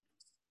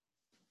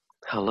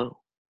Hello,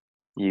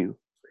 you,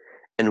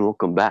 and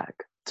welcome back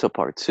to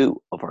part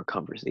two of our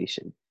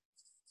conversation.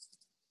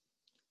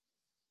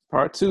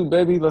 Part two,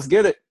 baby. Let's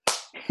get it.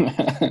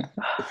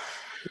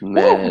 Woo!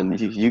 Man,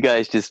 you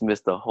guys just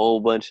missed a whole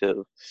bunch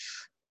of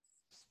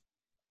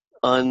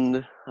I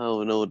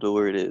don't know what the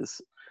word is,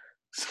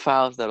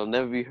 files that'll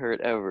never be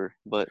heard ever,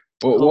 but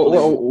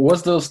hopefully,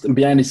 What's those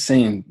behind the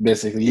scene?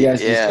 Basically, you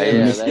guys just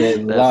yeah, missed a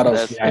lot of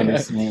that's behind the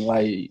it. scene.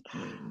 Like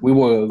we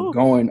were Whew.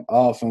 going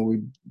off,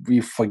 and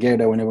we forget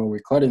that whenever we're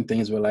recording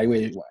things, we're like,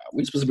 wait,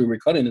 we're supposed to be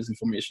recording this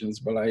information,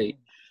 but like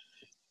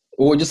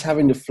we were just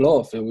having the flow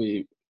of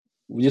it.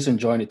 We just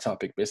enjoying the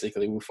topic.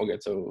 Basically, we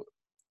forget to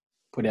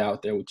put it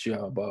out there with you.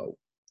 But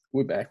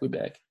we're back. We're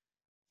back.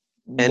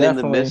 And in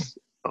the Definitely. midst,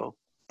 oh,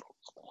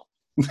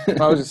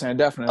 I was just saying, uh,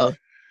 definitely.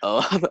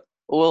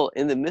 well,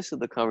 in the midst of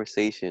the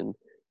conversation,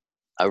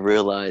 I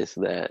realized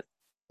that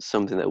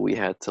something that we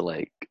had to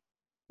like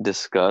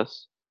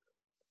discuss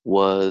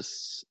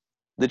was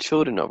the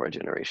children of our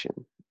generation,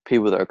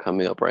 people that are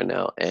coming up right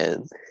now,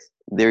 and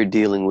they're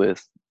dealing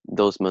with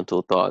those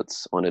mental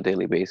thoughts on a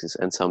daily basis.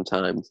 And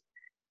sometimes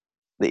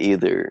they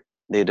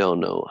don't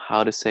know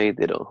how to say,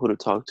 they don't know who to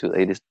talk to,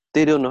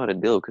 they don't know how to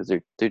deal because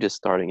they're just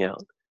starting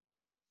out.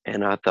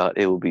 And I thought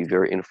it would be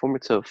very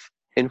informative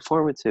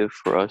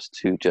for us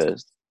to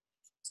just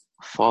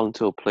fall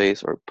into a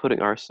place or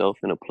putting ourselves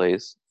in a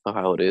place of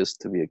how it is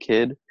to be a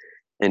kid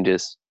and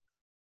just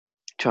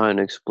trying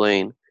to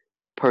explain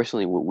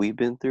personally what we've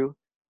been through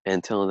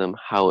and telling them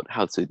how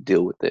to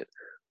deal with it.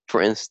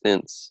 For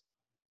instance,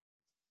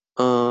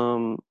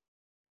 um,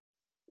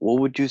 what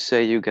would you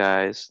say, you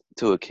guys,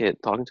 to a kid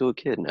talking to a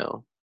kid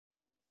now?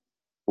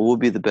 What would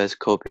be the best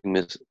coping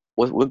mis?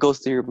 What goes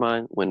through your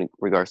mind when it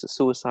regards to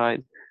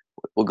suicide?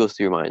 What goes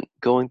through your mind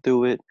going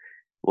through it?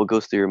 What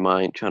goes through your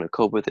mind trying to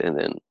cope with it, and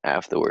then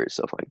afterwards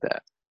stuff like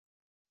that?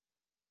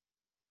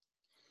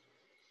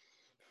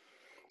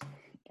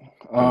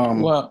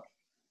 Um, Well,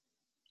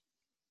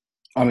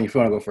 I mean, if you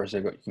want to go first,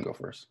 you can go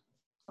first.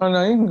 oh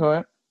no, you can go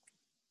ahead.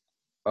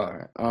 All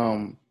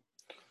right.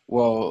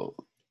 Well,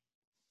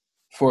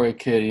 for a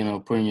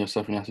kid, putting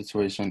yourself in that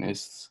situation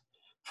is,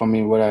 for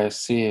me, what I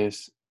see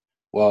is,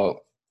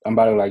 well, I'm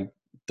about to like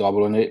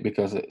double on it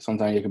because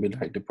sometimes it can be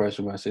like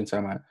depression, but at the same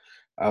time,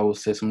 I will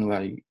say something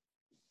like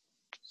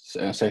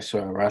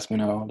sexual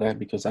harassment and all that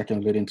because that can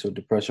lead into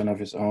depression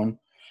of its own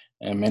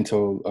and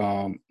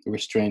mental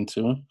restraint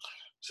too.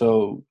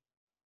 So,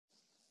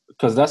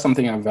 because that's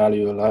something I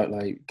value a lot,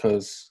 like,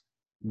 because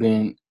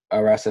being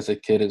harassed as a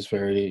kid is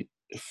very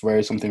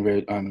something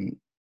very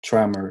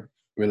trauma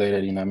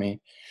related, you know what I mean?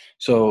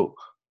 So,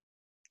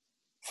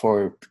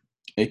 for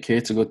a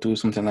kid to go through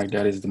something like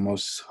that is the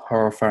most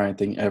horrifying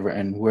thing ever.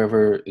 And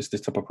whoever is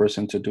this type of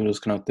person to do those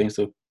kind of things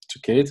to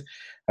kids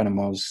are the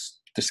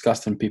most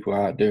disgusting people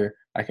out there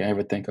I can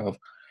ever think of.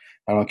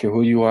 I don't care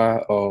who you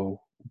are or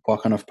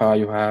what kind of power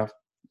you have,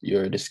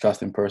 you're a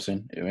disgusting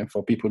person. And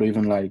for people to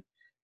even like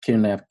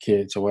kidnap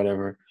kids or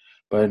whatever.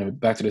 But anyway,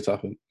 back to the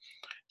topic.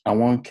 I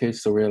want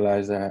kids to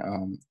realize that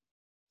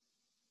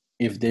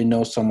if they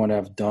know someone that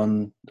have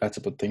done that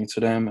type of thing to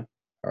them,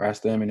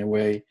 harass them in a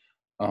way,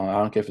 I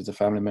don't care if it's a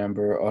family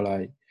member or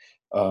like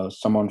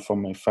someone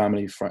from a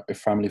family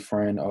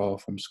friend or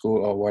from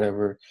school or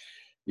whatever.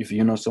 If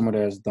you know someone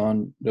that has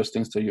done those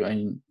things to you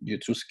and you're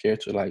too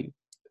scared to like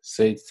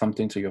say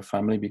something to your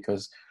family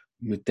because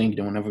you think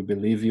they will never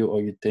believe you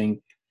or you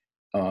think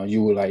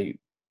you will like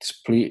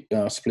split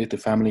the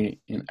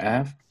family in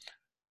half,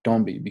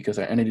 don't be, because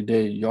at the end of the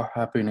day, your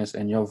happiness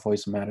and your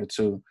voice matter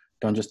too.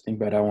 Don't just think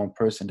about that one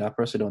person. That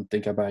person don't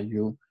think about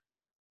you,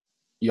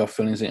 your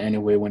feelings in any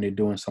way when they're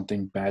doing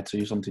something bad to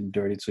you, something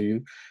dirty to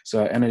you.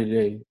 So at the end of the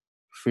day,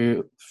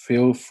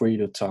 feel free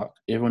to talk,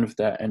 even if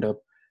that end up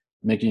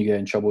making you get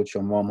in trouble with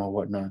your mom or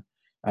whatnot.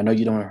 I know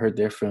you don't want to hurt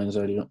their feelings,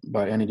 or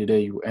by the end of the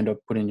day, you end up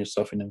putting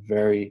yourself in a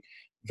very,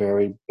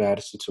 very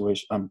bad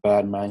situation, a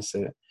bad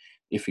mindset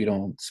if you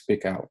don't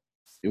speak out.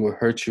 It will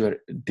hurt you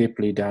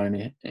deeply down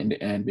in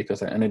the end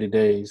because at the end of the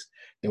days,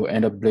 they will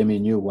end up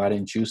blaming you. Why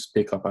didn't you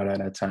speak up at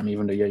that time?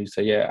 Even though yeah, you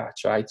say, yeah, I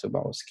tried to, but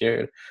I was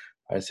scared.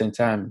 At the same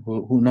time,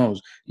 who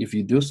knows? If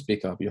you do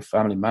speak up, your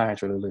family might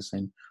actually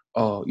listen.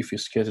 Or if you're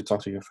scared to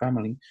talk to your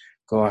family,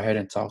 go ahead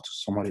and talk to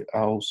somebody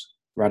else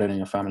rather than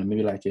your family.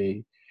 Maybe like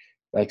a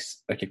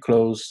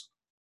close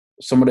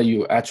somebody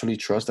you actually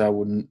trust that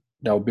would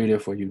be there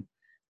for you.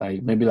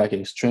 Like maybe like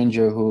a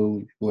stranger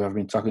who have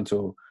been talking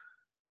to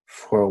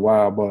for a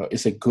while, but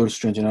it's a good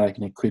stranger, not like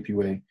in a creepy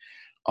way.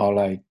 Or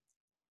like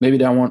maybe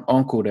that one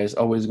uncle that's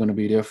always going to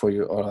be there for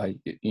you, or like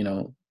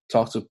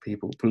talk to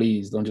people.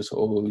 Please don't just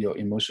hold your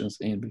emotions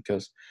in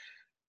because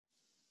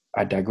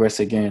I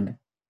digress again.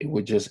 It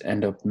would just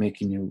end up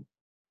making you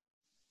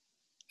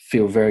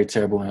feel very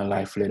terrible in your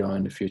life later on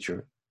in the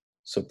future.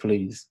 So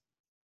please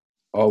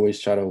always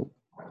try to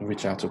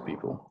reach out to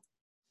people.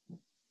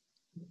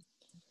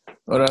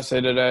 What I say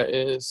to that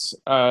is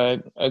I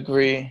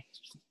agree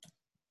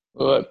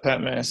with what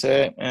Pat Man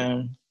said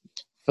and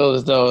feel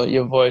as though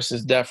your voice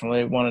is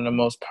definitely one of the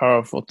most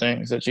powerful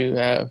things that you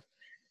have.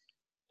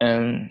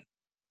 And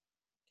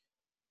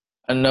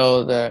I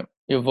know that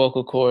your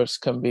vocal cords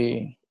can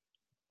be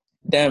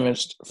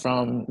damaged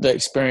from the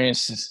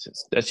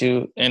experiences that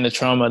you and the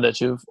trauma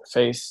that you've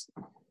faced.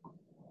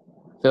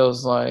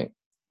 Feels like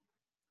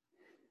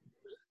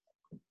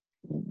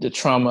the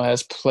trauma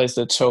has placed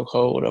a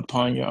chokehold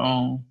upon your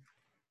own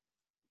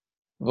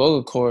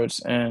vocal cords,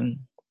 and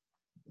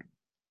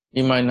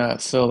you might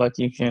not feel like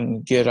you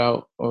can get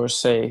out or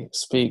say,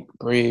 speak,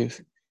 breathe.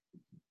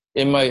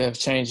 It might have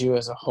changed you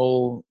as a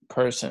whole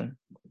person.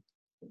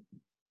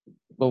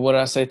 But what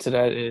I say to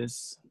that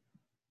is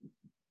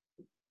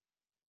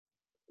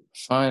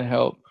find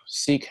help,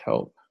 seek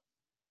help.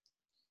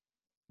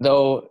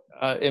 Though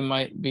it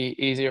might be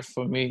easier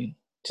for me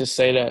to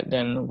say that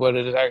than what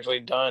it is actually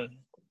done.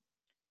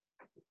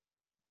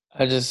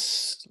 I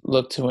just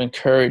look to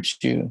encourage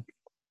you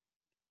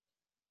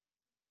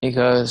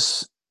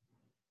because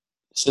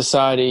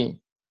society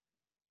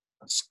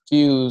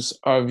skews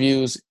our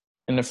views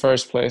in the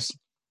first place.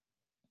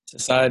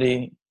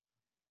 Society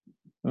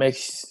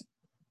makes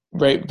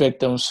rape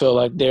victims feel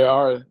like they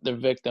are the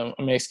victim.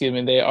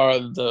 They are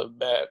the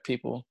bad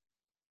people.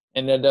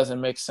 And that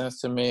doesn't make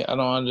sense to me. I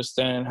don't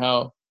understand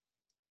how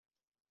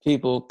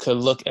people could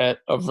look at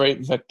a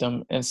rape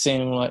victim and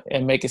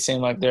make it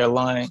seem like they're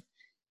lying.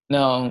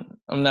 Now,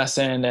 I'm not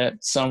saying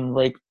that some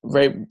rape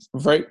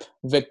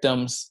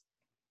victims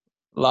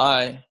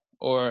lie,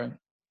 or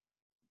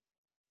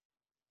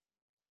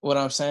what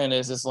I'm saying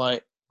is it's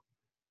like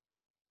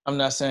I'm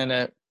not saying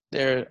that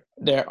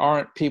there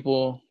aren't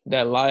people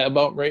that lie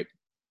about rape,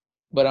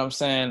 but I'm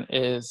saying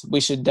is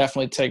we should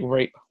definitely take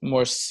rape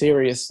more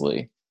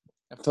seriously.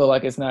 I feel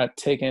like it's not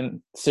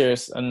taken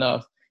serious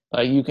enough.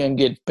 Like you can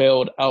get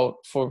bailed out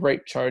for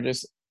rape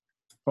charges,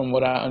 from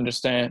what I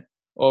understand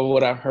or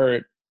what I've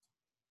heard.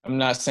 I'm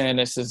not saying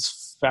this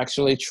is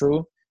factually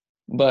true,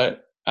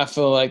 but I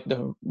feel like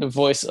the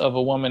voice of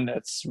a woman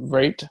that's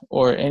raped,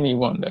 or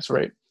anyone that's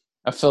raped,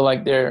 I feel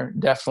like they're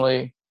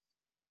definitely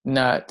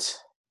not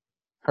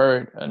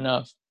heard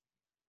enough.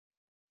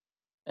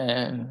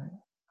 And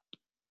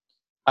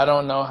I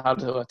don't know how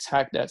to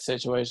attack that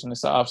situation.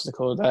 It's an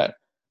obstacle that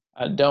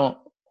I don't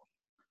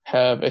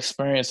have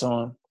experience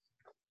on,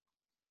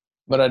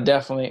 but I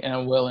definitely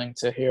am willing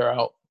to hear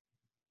out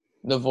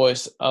the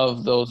voice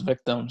of those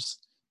victims,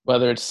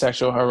 whether it's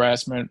sexual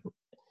harassment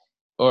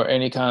or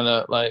any kind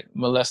of like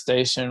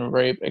molestation,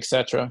 rape,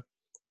 etc.,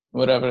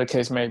 whatever the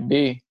case may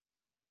be.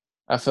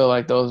 I feel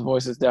like those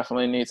voices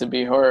definitely need to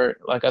be heard,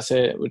 like I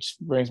said, which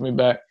brings me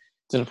back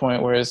to the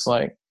point where it's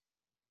like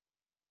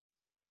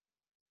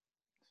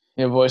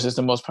your voice is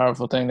the most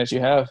powerful thing that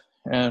you have.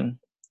 And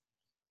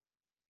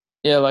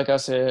yeah, like I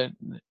said,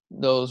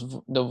 those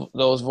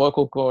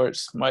vocal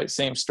cords might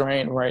seem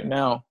strained right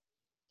now,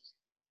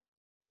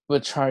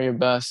 but try your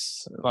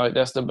best. Like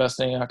that's the best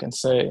thing I can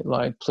say.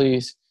 Like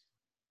please,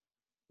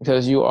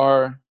 because you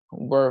are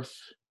worth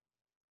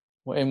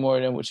way more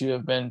than what you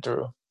have been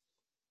through.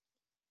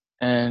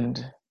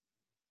 And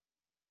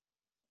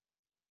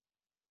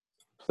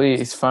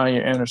please find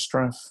your inner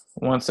strength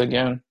once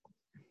again.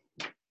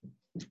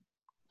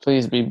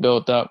 Please be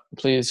built up.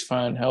 Please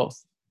find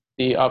health,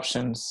 the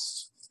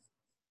options.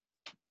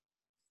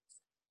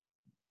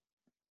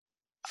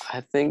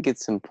 I think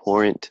it's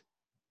important,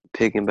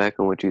 picking back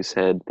on what you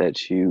said,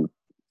 that you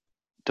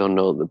don't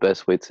know the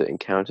best way to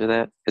encounter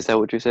that. Is that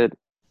what you said?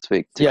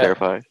 To Yeah.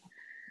 clarify?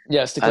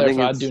 Yes, to I think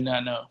clarify, I do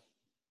not know.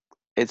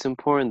 it's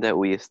important that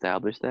we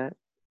establish that,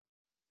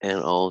 and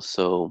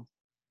also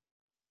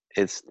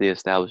it's the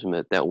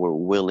establishment that we're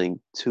willing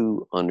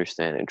to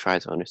understand and try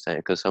to understand,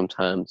 because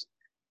sometimes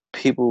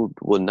people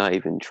will not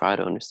even try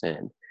to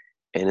understand,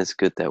 and it's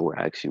good that we're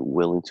actually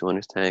willing to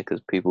understand,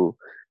 because people,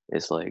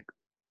 it's like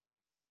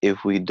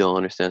if we don't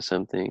understand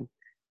something,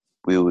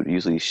 we would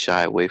usually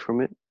shy away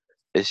from it.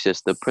 It's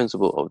just the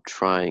principle of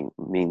trying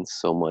means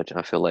so much.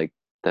 I feel like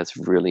that's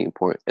really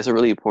important. It's a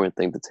really important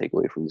thing to take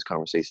away from this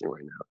conversation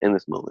right now, in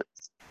this moment.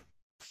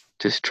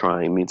 Just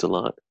trying means a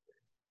lot.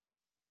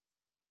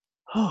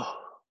 For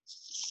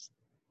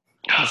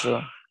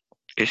sure.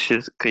 It's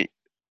just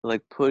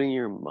like putting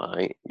your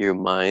mind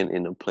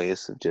in a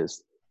place of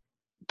just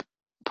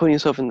putting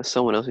yourself into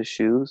someone else's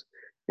shoes,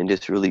 and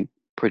just really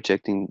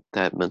projecting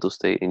that mental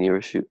state in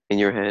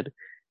your head.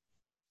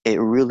 It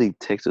really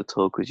takes a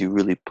toll, because you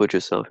really put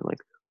yourself in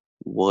like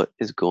what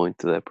is going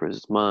through that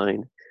person's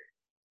mind,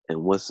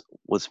 and what's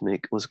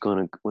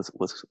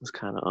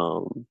kind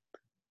of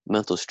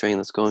mental strain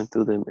that's going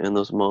through them in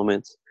those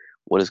moments.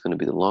 What is going to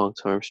be the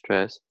long-term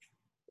stress?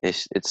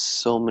 It's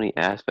so many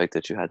aspects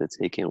that you have to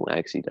take in when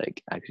actually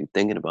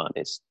thinking about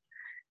it.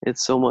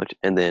 It's so much.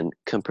 And then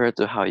compared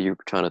to how you're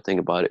trying to think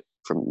about it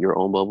from your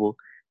own bubble,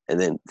 and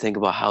then think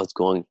about how it's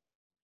going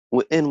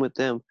with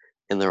them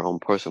in their own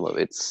personal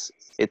life.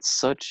 It's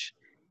such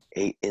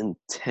a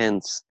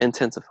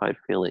intensified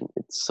feeling.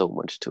 It's so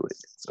much to it.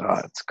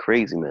 It's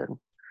crazy, man.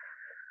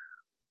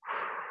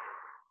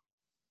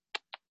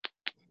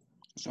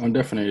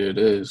 Definitely it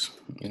is,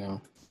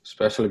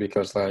 especially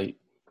because like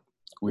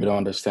we don't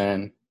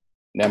understand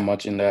that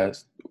much in that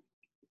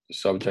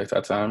subject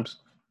at times.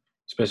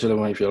 especially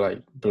when if you're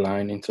like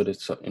blind into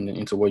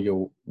into what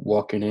you're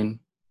walking in.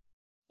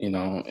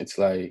 It's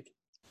like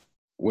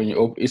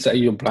when it's like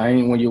you're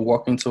blind when you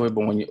walk into it,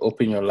 but when you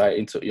open your light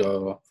into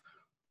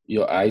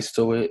your eyes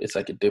to it, it's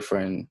like a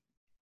different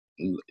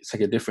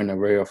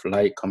array of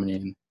light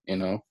coming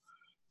in.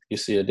 You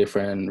see a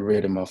different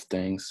rhythm of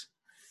things,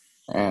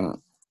 and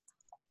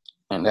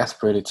that's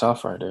pretty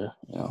tough right there.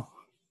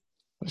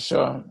 For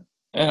sure.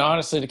 And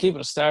honestly, to keep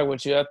it a stack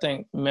with you, I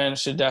think men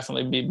should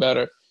definitely be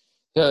better,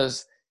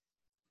 because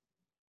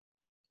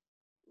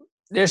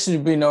there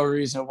should be no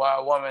reason why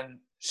a woman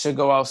should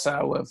go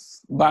outside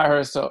by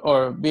herself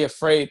or be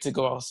afraid to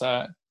go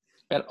outside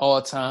at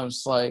all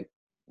times. Like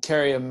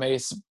carry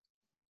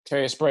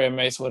a spray of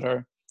mace with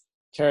her,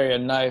 carry a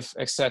knife,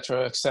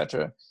 etc.,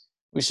 etc.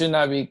 We should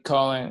not be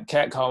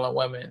catcalling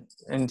women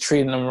and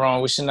treating them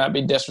wrong. We should not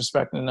be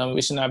disrespecting them.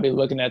 We should not be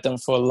looking at them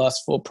for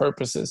lustful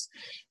purposes.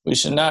 We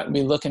should not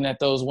be looking at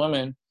those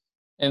women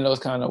in those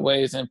kind of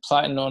ways and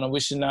plotting on them.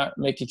 We should not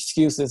make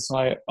excuses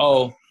like,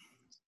 oh,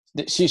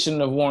 she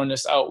shouldn't have worn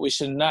this out. We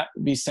should not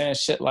be saying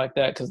shit like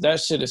that, because that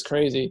shit is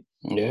crazy.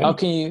 Yeah. How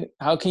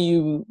can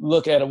you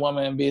look at a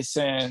woman and be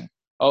saying,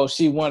 oh,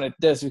 she wanted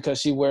this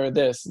because she wear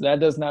this? That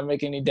does not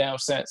make any damn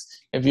sense.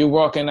 If you're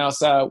walking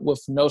outside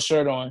with no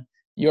shirt on,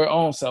 your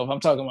own self, I'm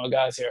talking about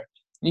guys here,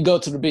 you go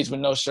to the beach with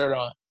no shirt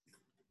on,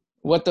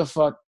 what the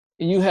fuck?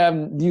 You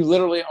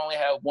literally only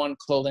have one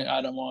clothing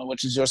item on,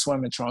 which is your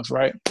swimming trunks,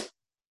 right?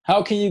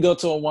 How can you go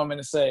to a woman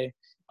and say,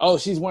 oh,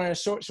 she's wearing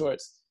short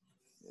shorts,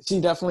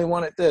 she definitely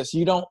wanted this?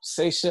 You don't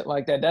say shit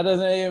like that. That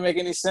doesn't even make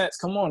any sense.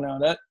 Come on now.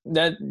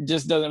 That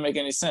just doesn't make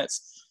any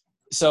sense.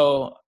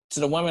 So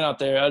to the women out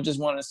there, I just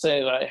want to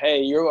say, like,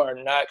 hey, you are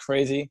not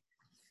crazy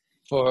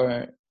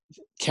for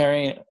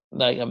carrying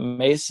like a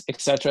mace,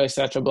 etc.,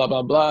 blah,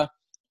 blah, blah.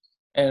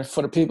 And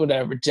for the people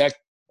that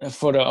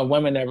for the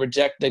women that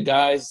reject the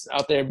guys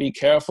out there, be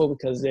careful,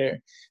 because there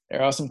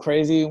are some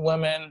crazy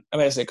women.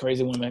 I say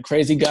crazy women,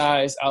 crazy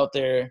guys out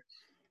there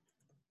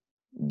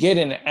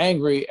getting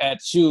angry at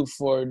you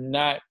for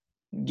not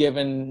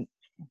giving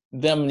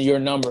them your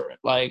number.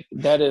 Like,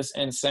 that is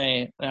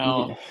insane.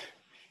 Now,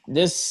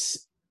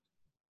 this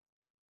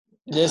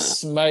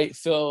might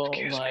feel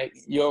like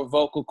your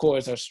vocal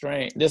cords are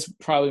strained. This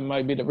probably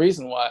might be the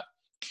reason why.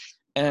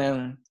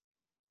 And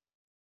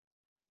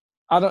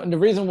the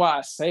reason why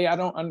I say I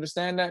don't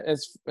understand that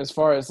is, as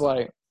far as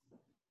like,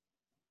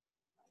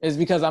 is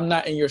because I'm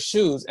not in your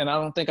shoes, and I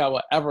don't think I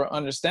will ever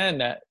understand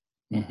that.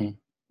 Mm-hmm.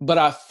 But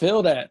I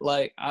feel that,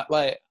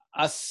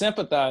 I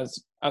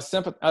sympathize.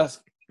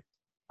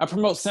 I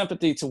promote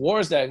sympathy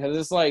towards that, because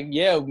it's like,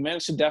 yeah, men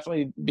should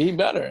definitely be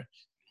better.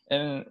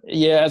 And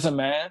yeah, as a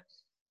man,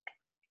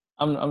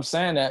 I'm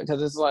saying that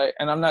because it's like,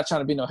 and I'm not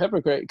trying to be no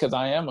hypocrite, because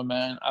I am a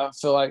man. I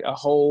feel like the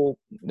whole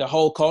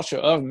culture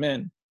of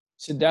men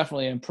should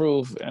definitely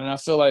improve. And I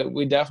feel like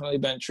we definitely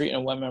been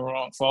treating women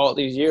wrong for all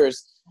these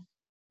years,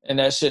 and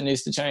that shit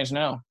needs to change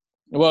now.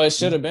 Well, it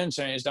should have been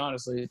changed,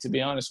 honestly, to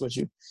be honest with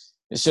you.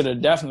 It should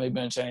have definitely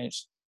been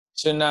changed.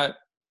 Should not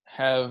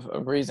have a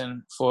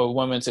reason for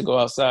women to go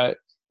outside,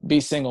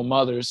 be single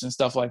mothers and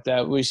stuff like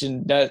that.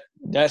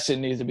 That shit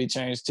needs to be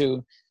changed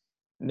too.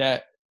 I'm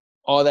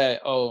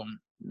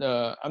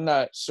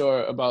not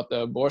sure about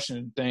the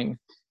abortion thing.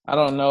 I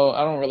don't know.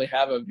 I don't really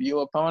have a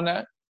view upon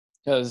that,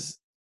 because,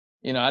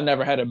 I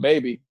never had a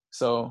baby.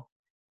 So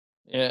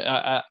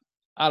yeah,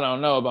 I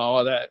don't know about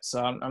all that.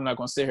 So I'm not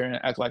going to sit here and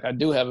act like I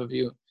do have a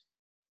view.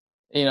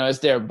 It's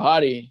their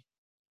body.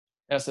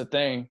 That's the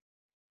thing.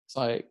 It's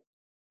like,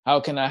 how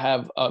can I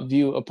have a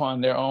view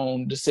upon their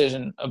own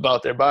decision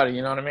about their body?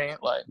 You know what I mean?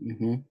 Like,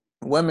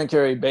 women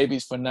carry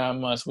babies for 9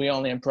 months. We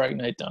only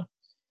impregnate them.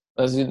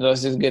 Let's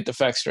just get the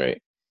facts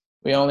straight.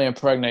 We only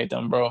impregnate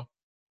them, bro.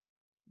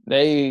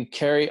 They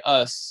carry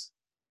us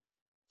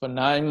for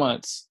 9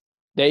 months.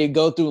 They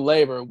go through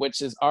labor,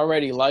 which is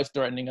already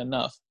life-threatening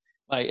enough.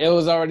 Like, it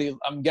was already,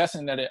 I'm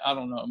guessing that I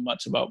don't know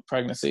much about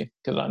pregnancy,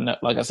 because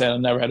like I said, I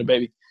never had a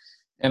baby,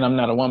 and I'm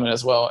not a woman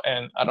as well,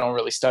 and I don't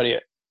really study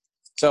it.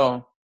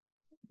 So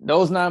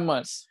those 9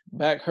 months,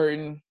 back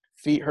hurting,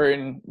 feet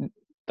hurting,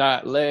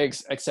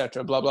 legs,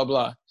 etc., blah, blah,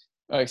 blah.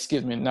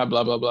 Excuse me, not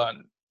blah, blah, blah.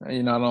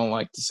 I don't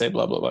like to say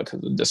blah, blah, blah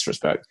because of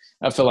disrespect.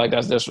 I feel like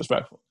that's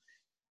disrespectful.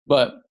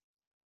 But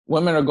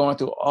women are going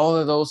through all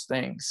of those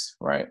things,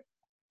 right?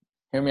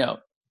 Hear me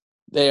out.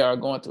 They are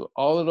going through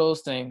all of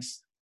those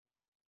things,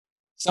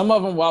 some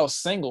of them while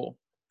single,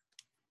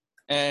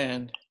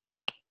 and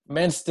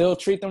men still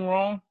treat them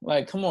wrong.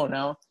 Like, come on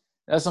now.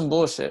 That's some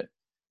bullshit.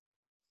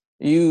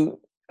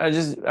 I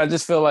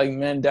just feel like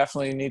men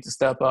definitely need to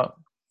step up.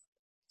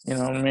 You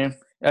know what I mean?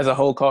 As a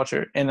whole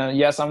culture. And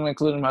yes, I'm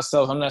including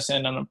myself. I'm not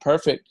saying I'm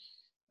perfect.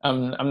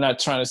 I'm not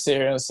trying to sit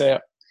here and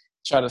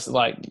try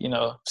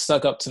to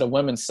suck up to the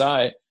women's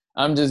side.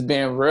 I'm just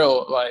being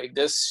real. Like,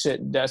 this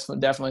shit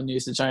definitely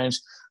needs to change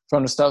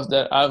from the stuff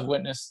that I've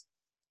witnessed.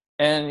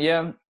 And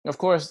yeah, of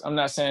course, I'm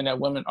not saying that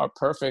women are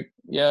perfect.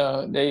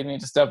 Yeah, they need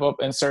to step up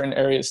in certain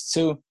areas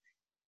too.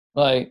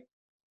 Like,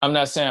 I'm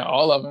not saying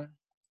all of them.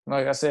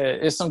 Like I said,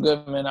 it's some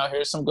good men out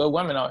here, some good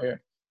women out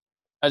here.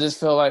 I just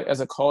feel like as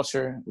a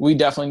culture, we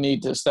definitely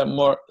need to step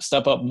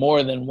up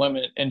more than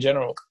women in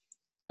general,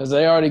 because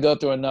they already go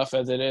through enough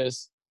as it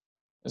is,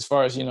 as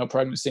far as,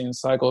 pregnancy and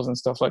cycles and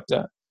stuff like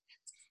that.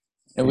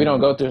 And we Yeah,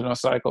 don't go through no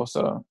cycle.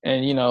 So,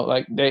 and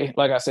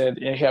like I said,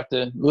 they have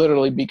to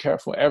literally be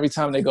careful every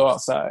time they go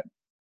outside.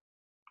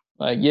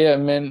 Like, yeah,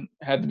 men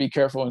had to be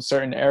careful in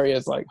certain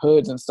areas like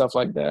hoods and stuff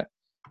like that.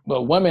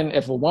 But women,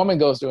 if a woman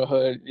goes to a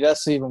hood,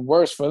 that's even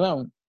worse for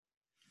them.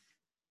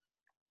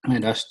 I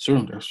mean, that's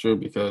true. That's true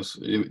because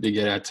they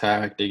get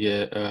attacked, they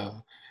get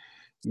a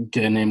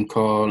name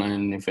call,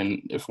 and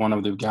if one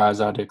of the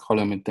guys out there call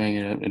him a thing,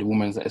 and the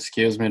woman's like,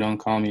 "Excuse me, don't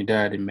call me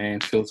that," the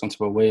man feels some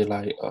type of way,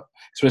 like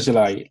especially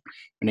like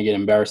when they get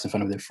embarrassed in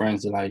front of their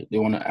friends, they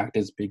want to act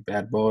as big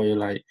bad boy,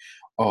 like,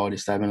 oh, they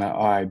start being like,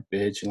 all right,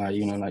 bitch,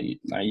 like,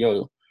 like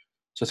yo,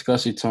 just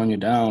because she tone you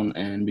down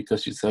and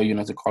because she tell you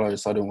not to call her a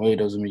certain way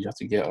doesn't mean you have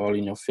to get all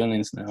in your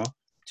feelings now.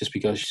 Just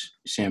because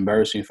she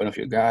embarrassed you in front of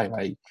your guy,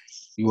 like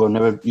you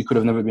could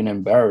have never been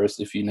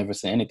embarrassed if you never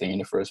said anything in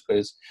the first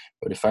place.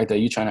 But the fact that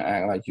you're trying to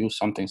act like you're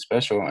something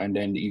special and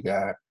then you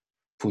got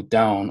put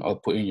down or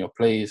put in your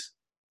place,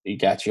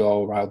 it got you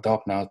all riled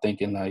up now,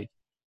 thinking that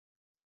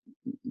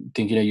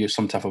you're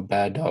some type of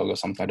bad dog or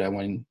something like that.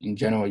 When in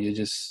general you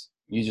just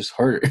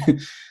hurt,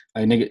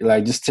 like nigga,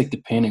 like just take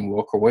the pain and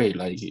walk away.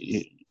 Like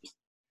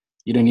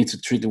you don't need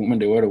to treat the woman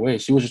the other way.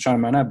 She was just trying to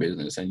mind her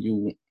business, and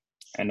you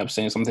end up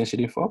saying something she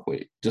didn't fuck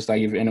with. Just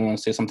like if anyone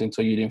says something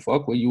to you didn't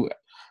fuck with, you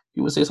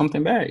would say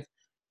something back.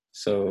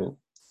 So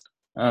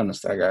I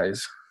understand,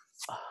 guys.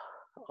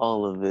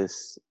 All of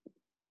this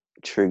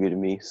triggered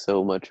me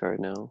so much right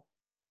now.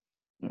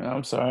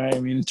 I'm sorry, I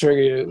didn't mean to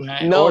trigger you,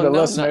 man, or No, the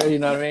no, listener. not You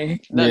know what I mean?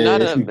 not Yeah,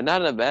 in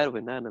a bad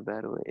way. Not in a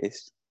bad way.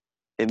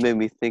 It made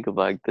me think of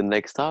like the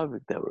next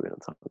topic that we're gonna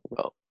talk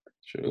about,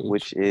 true.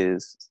 which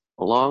is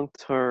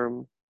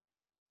long-term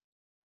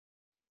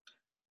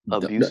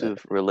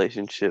abusive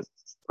relationship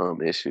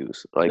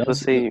issues. Like, let's That's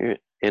say you're in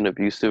an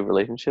abusive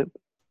relationship.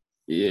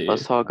 yeah.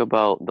 Let's talk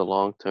about the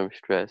long-term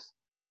stress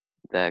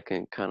that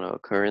can kind of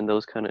occur in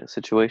those kind of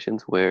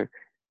situations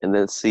and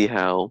then see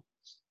how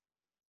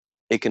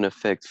it can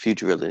affect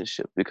future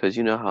relationship, because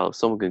you know how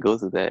someone can go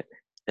through that,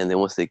 and then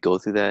once they go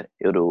through that,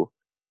 it'll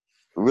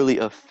really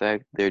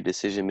affect their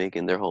decision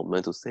making, their whole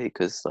mental state,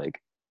 because like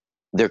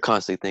they're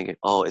constantly thinking,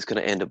 oh, it's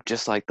gonna end up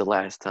just like the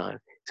last time.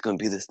 It's gonna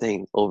be this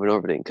thing over and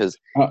over again, because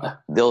Uh,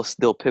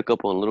 they'll pick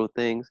up on little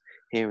things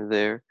here and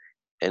there,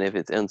 and if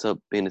it ends up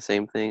being the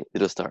same thing,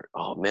 it'll start,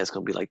 oh man, it's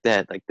gonna be like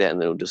that, and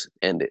then it'll just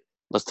end it.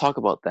 Let's talk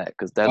about that,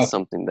 because that's okay.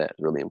 something that's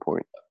really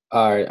important.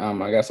 All right.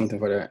 I got something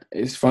for that.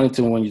 It's funny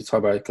too when you talk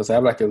about it because I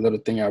have like a little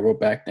thing I wrote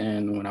back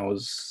then when it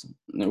was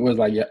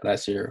like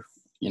last year.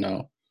 You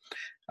know,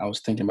 I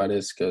was thinking about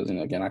this because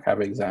again, I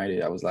have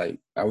anxiety. I was like,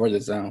 I wrote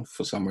this down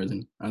for some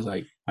reason. I was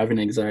like, having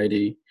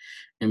anxiety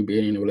and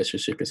being in a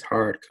relationship is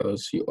hard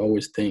because you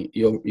always think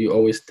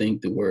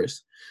the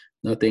worst.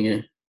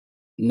 Nothing,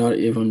 not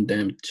even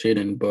them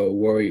cheating, but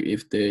worry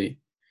if they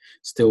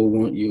still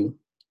want you,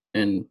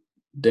 and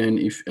then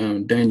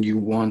you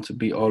want to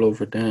be all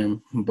over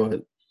them,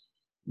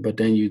 but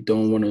then you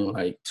don't want to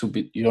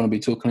you don't want to be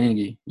too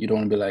clingy. You don't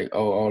want to be like,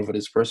 oh, all over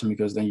this person,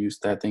 because then you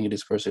start thinking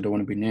this person don't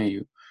want to be near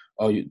you.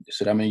 Oh,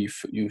 so that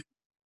means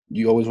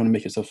you always want to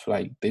make yourself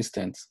like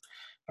distant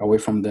away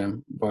from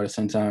them, but at the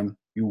same time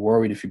you're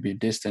worried if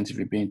if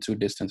you're being too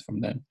distant from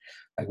them.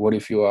 Like, what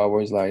if you are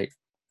always like,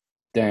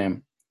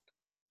 damn,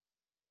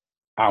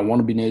 I want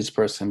to be near this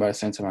person, but at the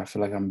same time I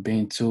feel like I'm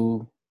being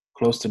too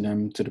close to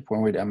them to the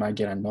point where I might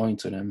get annoying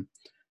to them.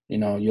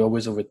 You're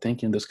always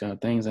overthinking those kind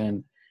of things,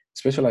 and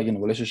especially like in a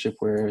relationship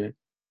where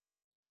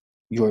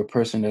you're a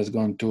person that's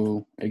going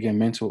through, again,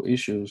 mental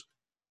issues,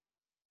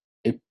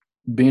 it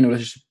being in a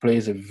relationship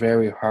plays a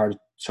very hard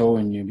toll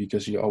on you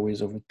because you're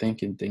always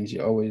overthinking things.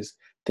 You're always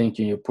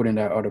thinking you're putting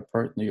that other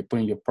partner, you're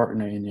putting your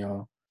partner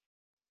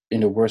in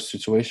the worst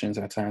situations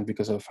at times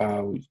because of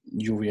how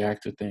you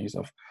react to things,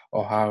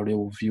 or how they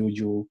will view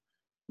you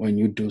when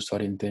you do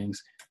certain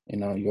things.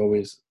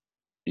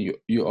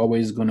 You're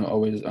always gonna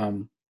always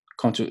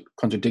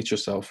contradict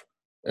yourself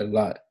a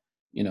lot,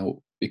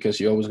 because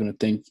you're always gonna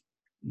think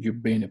you're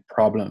being a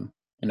problem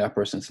in that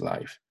person's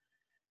life.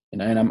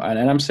 And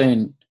I'm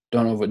saying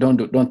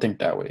don't think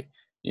that way.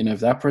 If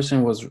that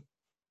person was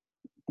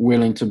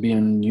willing to be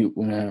in you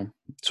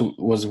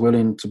was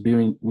willing to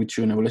be with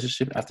you in a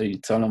relationship after you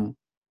tell them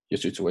your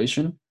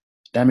situation,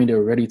 that means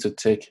they're ready to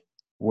take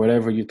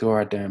whatever you throw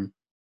at them.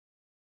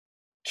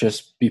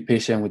 Just be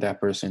patient with that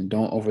person.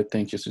 Don't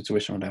overthink your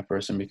situation with that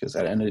person, because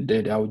at the end of the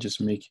day, that would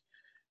just make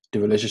the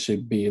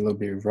relationship be a little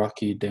bit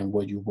rocky than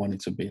what you want it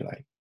to be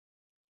like.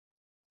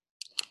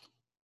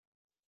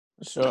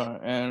 Sure.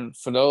 And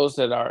for those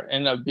that are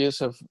in an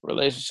abusive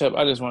relationship,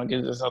 I just want to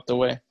get this out the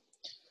way.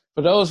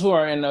 For those who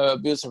are in an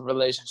abusive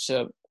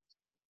relationship,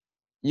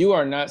 you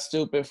are not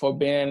stupid for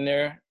being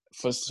there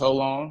for so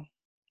long.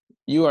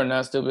 You are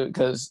not stupid,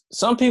 because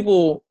some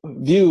people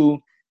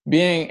view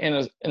being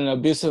in an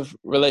abusive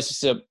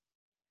relationship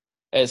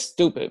as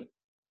stupid,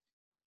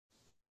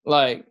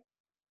 like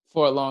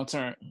for a long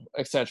term,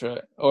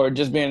 etc., or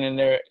just being in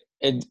there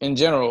in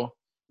general,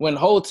 when the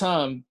whole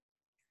time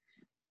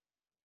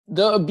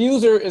the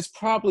abuser is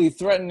probably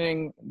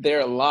threatening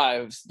their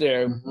lives,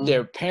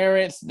 their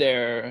parents,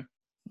 their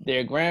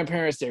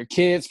grandparents, their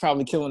kids,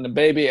 probably killing the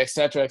baby,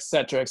 etc.,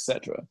 etc.,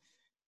 etc.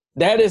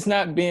 That is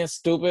not being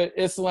stupid.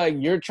 It's like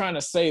you're trying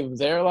to save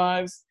their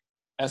lives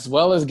as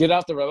well as get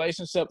out the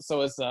relationship.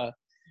 So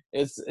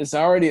it's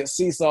already a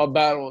seesaw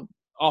battle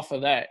off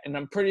of that. And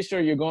I'm pretty sure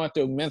you're going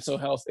through mental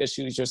health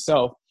issues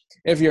yourself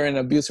if you're in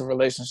an abusive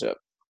relationship.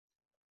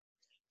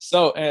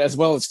 So, as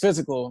well as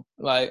physical,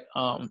 like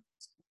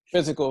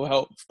physical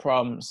health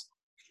problems,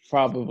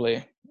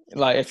 probably,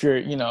 like if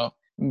you're,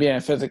 being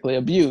physically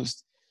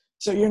abused.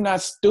 So you're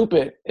not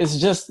stupid. It's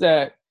just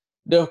that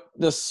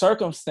the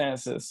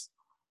circumstances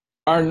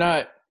are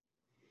not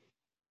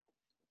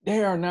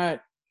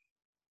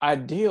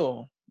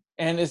ideal,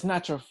 and it's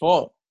not your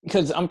fault,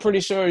 because I'm pretty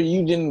sure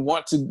you didn't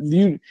want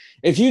to.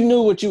 If you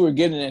knew what you were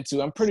getting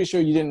into, I'm pretty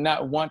sure you did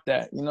not want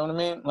that. You know what I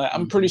mean? Like,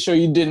 I'm pretty sure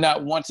you did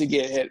not want to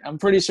get hit. I'm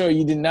pretty sure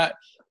you did not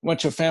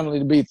want your family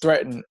to be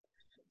threatened.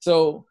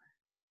 So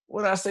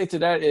what I say to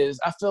that is,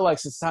 I feel like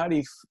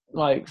society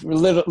like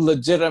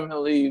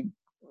legitimately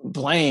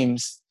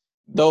blames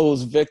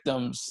those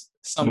victims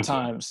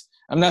sometimes.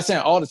 I'm not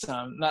saying all the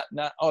time,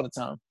 not all the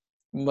time,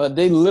 but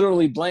they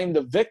literally blame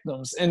the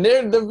victims, and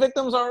they're the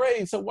victims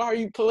already. So why are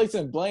you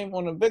placing blame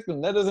on the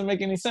victim? That doesn't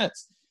make any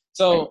sense.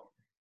 So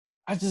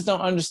I just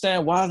don't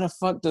understand, why the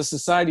fuck does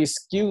society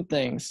skew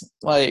things?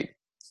 Like,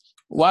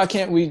 why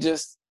can't we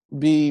just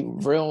be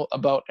real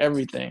about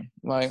everything?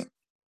 Like,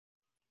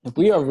 if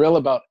we are real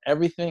about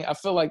everything, I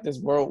feel like this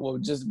world will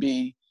just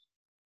be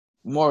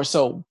more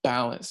so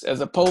balanced,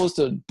 as opposed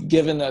to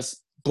giving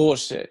us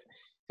bullshit.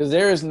 Because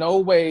there is no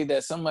way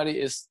that somebody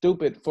is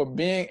stupid for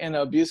being in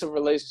an abusive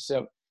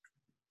relationship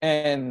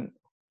and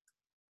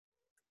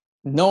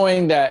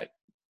knowing that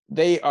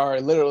they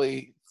are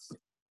literally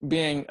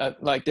being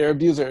like, their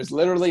abuser is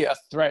literally a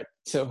threat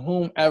to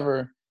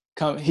whomever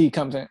he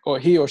comes in, or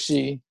he or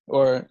she,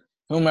 or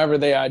whomever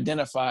they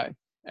identify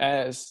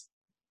as.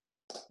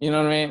 You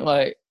know what I mean?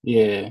 Like,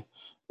 Yeah.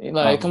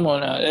 Come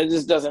on now. It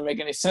just doesn't make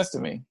any sense to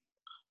me.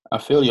 I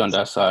feel you on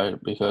that side,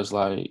 because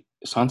like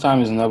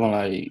sometimes it's never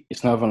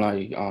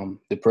like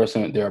the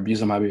person they're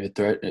abusing might be a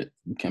threat.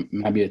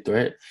 Might be a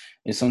threat,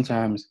 and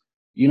sometimes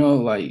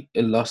like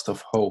a loss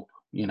of hope.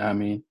 You know what I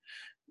mean?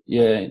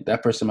 Yeah,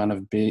 that person might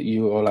have beat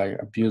you or like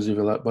abused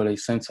you a lot, but at the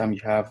same time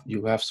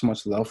you have so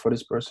much love for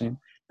this person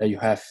that you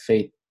have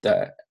faith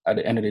that at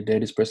the end of the day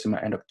this person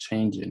might end up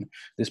changing.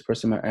 This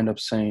person might end up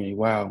saying,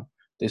 "Wow,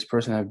 this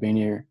person have been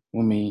here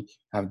with me.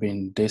 I've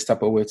been this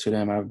type of way to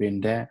them. I've been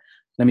that.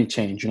 Let me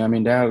change." You know what I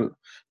mean? That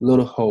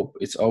little hope.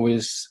 It's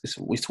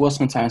what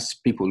sometimes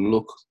people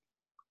look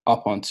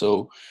up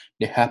until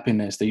the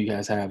happiness that you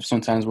guys have.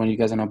 Sometimes when you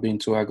guys are not being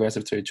too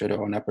aggressive to each other,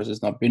 or that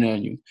person's not being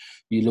on you,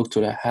 you look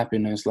to that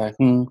happiness like,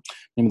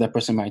 maybe that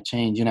person might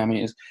change. You know what I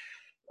mean? It's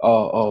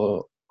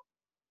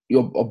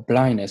your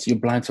blindness. You're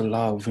blind to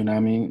love. You know what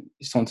I mean?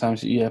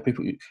 Sometimes, yeah,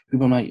 people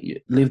might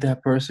leave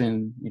that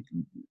person.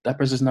 That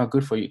person's not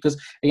good for you.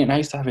 Because again, I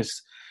used to have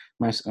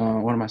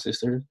one of my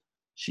sisters.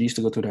 She used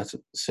to go through that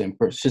same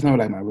person. She's not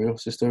like my real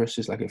sister.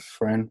 She's like a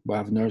friend, but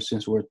I've known her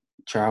since we're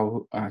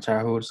childhood.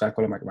 So I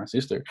call her my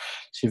sister.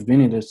 She's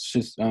been in this.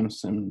 Let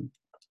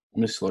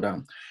me slow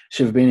down.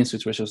 She's been in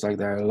situations like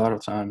that a lot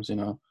of times.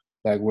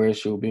 Like where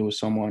she'll be with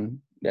someone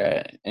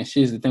that, and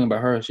she's the thing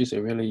about her. She's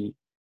a really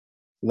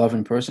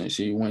loving person.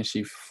 When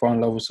she fall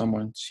in love with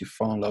someone, she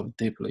fall in love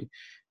deeply.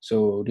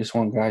 So this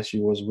one guy she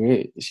was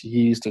with, he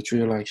used to treat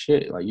her like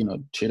shit, like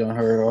cheat on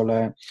her, all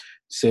that,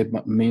 say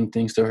mean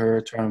things to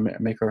her, trying to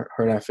make her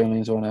hurt her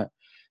feelings, all that.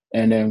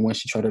 And then when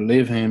she tried to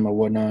leave him or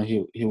whatnot,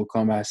 he would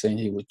come back saying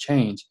he would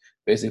change.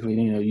 Basically,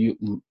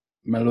 you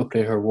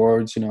manipulate her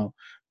words,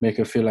 make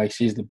her feel like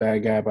she's the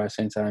bad guy, but at the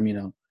same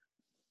time,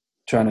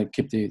 trying to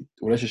keep the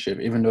relationship,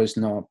 even though it's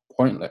not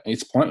pointless.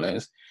 It's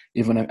pointless.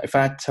 Even if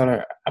I've told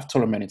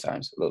her many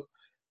times, look,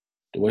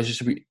 the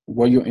relationship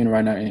what you're in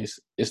right now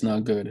is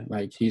not good.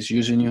 Like, he's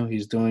using you,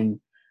 he's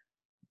doing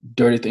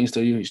dirty things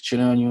to you, he's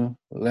cheating on you.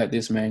 Let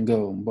this man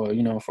go. But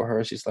for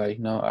her, she's like,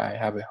 no, I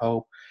have a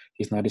hope.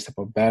 He's not this type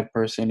of bad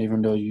person.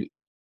 Even though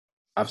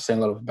I've said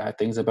a lot of bad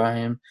things about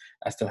him,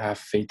 I still have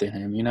faith in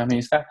him. You know what I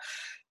mean?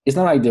 It's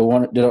not like they don't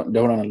want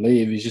to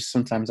leave. It's just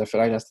sometimes I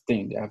feel like that's the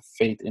thing. They have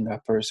faith in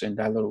that person,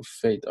 that little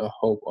faith or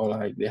hope, or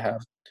like they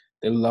have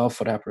the love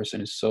for that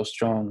person is so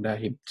strong that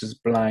he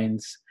just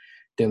blinds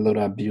their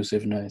little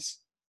abusiveness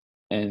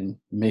and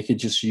make it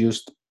just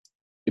used.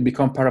 It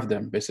become part of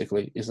them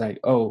basically. It's like,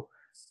 oh,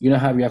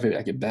 how you have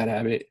like a bad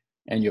habit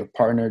and your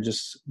partner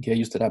just get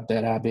used to that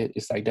bad habit.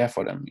 It's like that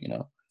for them.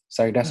 It's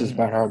like that's his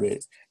bad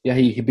habit. Yeah,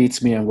 he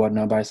beats me and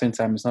whatnot, but at the same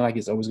time, it's not like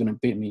he's always gonna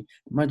beat me.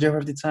 Majority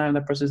of the time,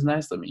 that person's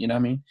nice to me. You know what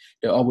I mean?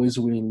 They always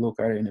really look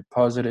at it in a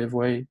positive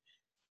way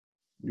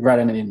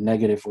rather than in a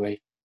negative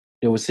way.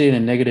 They will see it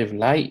in a negative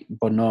light,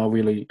 but not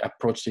really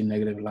approach the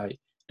negative light.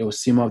 They will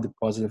see more of the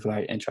positive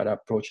light and try to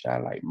approach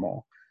that light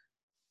more.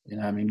 You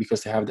know what I mean?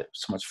 Because they have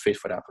so much faith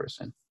for that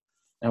person.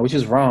 And which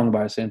is wrong,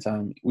 but at the same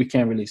time, we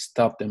can't really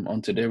stop them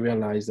until they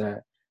realize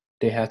that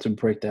they have to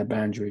break that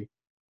boundary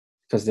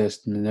because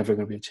there's never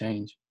gonna be a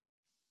change.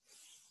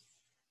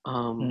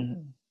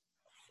 Um,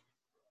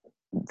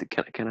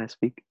 Mm-hmm. can I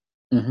speak?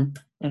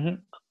 Mm-hmm.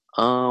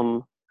 Mm-hmm.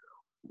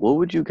 What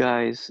would you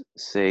guys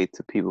say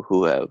to people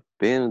who have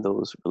been in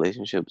those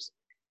relationships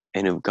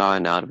and have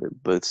gotten out of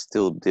it, but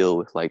still deal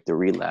with like the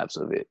relapse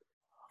of it?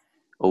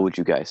 What would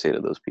you guys say to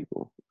those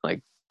people?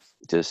 Like,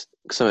 just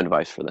some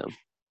advice for them.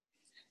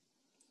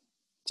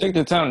 Take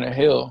the time to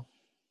heal.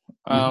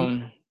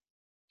 Mm-hmm.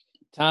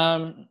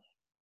 Time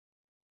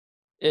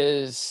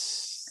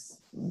is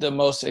the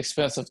most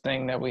expensive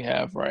thing that we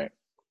have, right?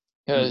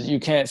 Because you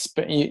can't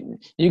spend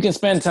you can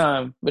spend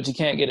time, but you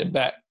can't get it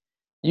back.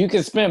 You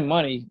can spend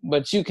money,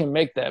 but you can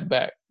make that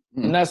back.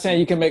 I'm not saying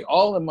you can make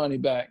all the money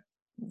back,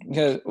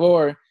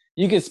 or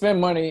you can spend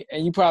money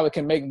and you probably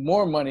can make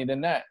more money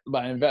than that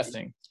by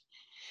investing.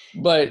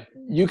 But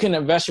you can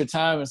invest your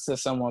time into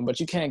someone, but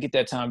you can't get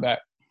that time back.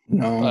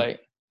 No.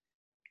 Like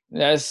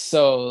that's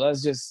so.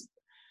 Let's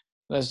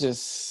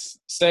just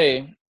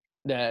say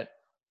that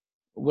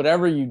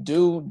whatever you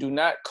do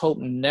not cope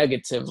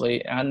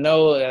negatively. I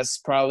know that's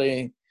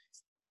probably,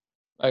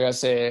 like I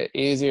said,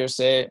 easier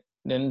said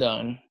than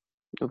done.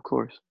 Of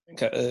course.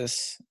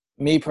 Because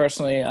me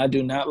personally, I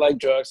do not like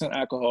drugs and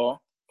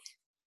alcohol.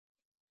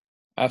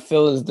 I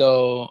feel as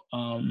though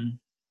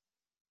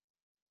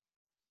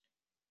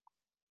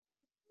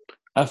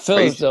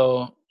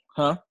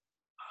huh?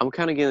 I'm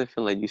kind of getting the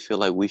feeling like you feel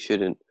like we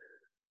shouldn't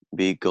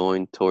be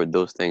going toward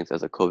those things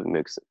as a coping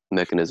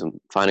mechanism,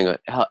 finding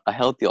a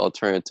healthy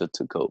alternative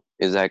to cope.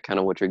 Is that kind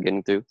of what you're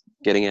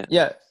getting at?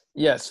 Yeah,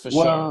 yes, for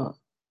sure. Well,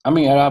 I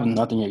mean, I have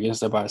nothing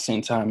against it, but at the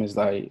same time, it's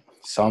like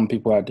some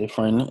people are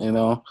different, you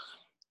know.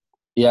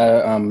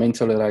 Yeah,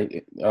 mentally,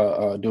 like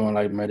doing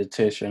like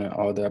meditation and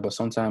all that, but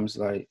sometimes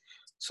like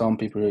some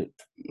people,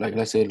 like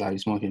let's say like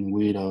smoking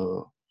weed,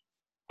 or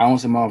I don't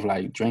say more of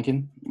like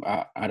drinking.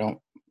 I don't.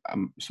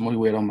 Smoking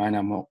weed. I don't mind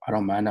that more. I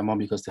don't mind that more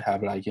because they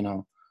have like, you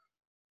know,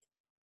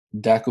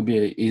 that could be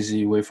an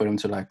easy way for them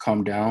to like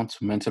calm down, to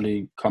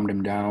mentally calm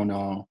them down,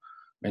 or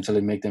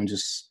mentally make them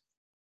just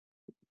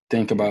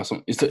think about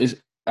some. It's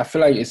I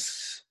feel like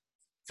it's,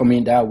 for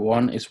me, that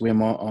one is way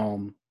more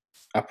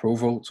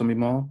approval to me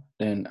more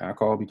than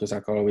alcohol, because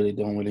alcohol really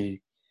don't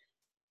really,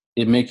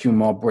 it make you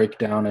more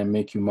breakdown and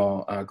make you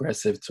more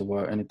aggressive to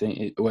what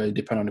anything. Well, it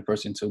depend on the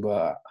person too,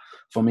 but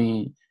for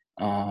me,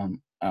 I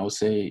would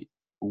say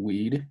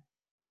weed.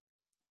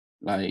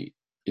 Like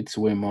it's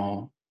way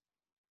more.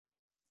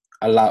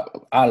 I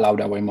love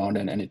that way more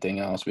than anything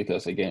else,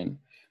 because again,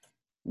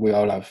 we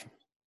all have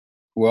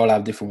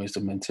different ways to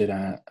maintain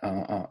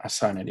a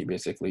sanity,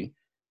 basically.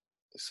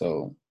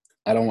 So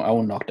I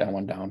won't knock that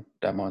one down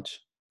that much.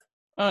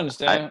 I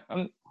understand.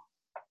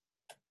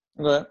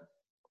 Go ahead.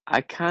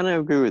 I kind of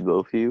agree with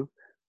both of you.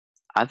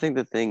 I think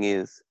the thing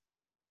is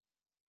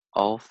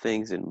all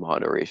things in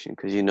moderation,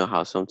 because you know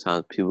how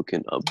sometimes people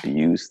can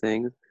abuse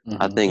things.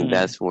 I think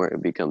that's where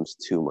it becomes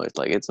too much.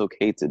 Like, it's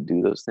okay to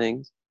do those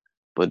things,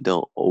 but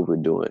don't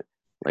overdo it.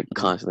 Like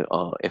constantly,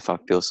 oh, if I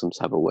feel some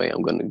type of way,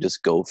 I'm gonna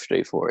just go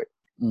straight for it.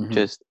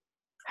 Just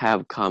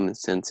have common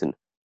sense in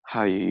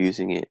how you're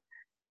using it,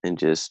 and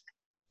just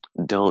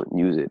don't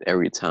use it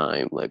every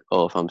time. Like,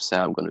 oh, if I'm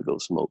sad, I'm gonna go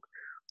smoke.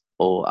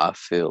 Oh, I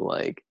feel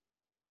like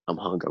I'm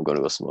hungry, I'm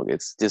gonna go smoke.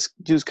 It's just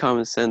use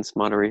common sense,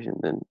 moderation,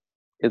 then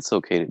it's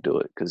okay to do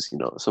it. Because, you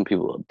know, some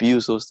people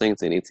abuse those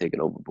things and they take it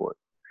overboard.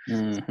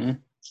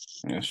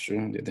 That's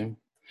true. They do.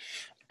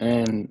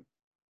 And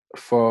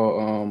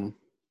for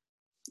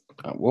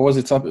what was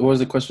the topic? What was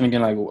the question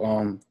again? Like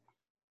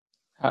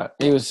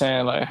He was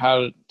saying like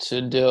how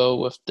to deal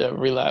with the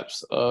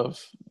relapse of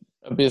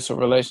abusive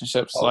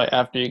relationships, oh, like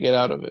after you get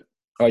out of it.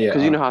 oh yeah.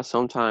 Because you know how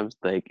sometimes,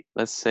 like,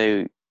 let's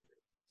say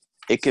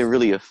it can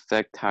really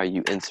affect how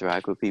you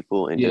interact with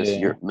people and just Yeah.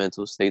 your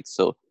mental state.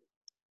 So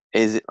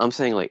I'm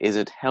saying, like, is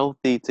it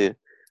healthy to,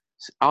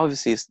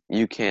 obviously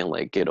you can't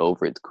like get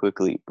over it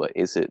quickly, but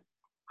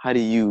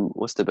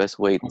what's the best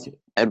way Okay.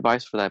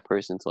 advice for that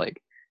person to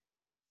like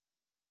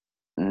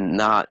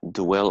not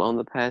dwell on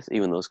the past,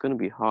 even though it's going to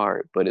be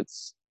hard, but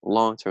it's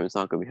long term, it's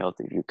not going to be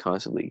healthy if you're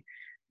constantly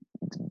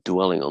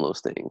dwelling on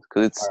those things,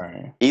 because it's All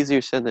right.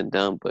 easier said than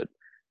done. But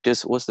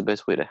just what's the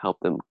best way to help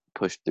them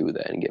push through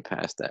that and get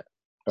past that,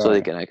 All so they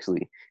right. can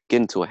actually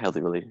get into a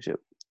healthy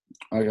relationship?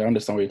 Okay, I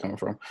understand where you're coming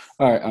from.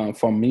 All right.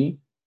 For me,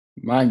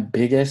 my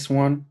biggest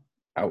one,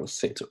 I would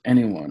say to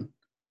anyone,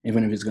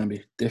 even if it's gonna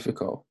be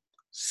difficult,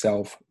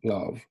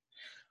 self-love.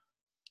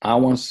 I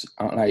want,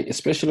 like,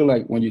 especially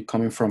like when you're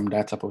coming from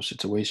that type of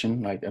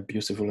situation, like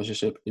abusive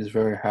relationship, it's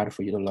very hard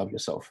for you to love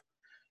yourself,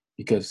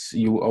 because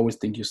you always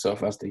think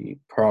yourself as the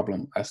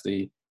problem, as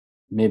the,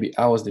 maybe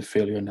I was the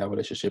failure in that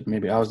relationship,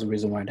 maybe I was the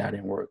reason why that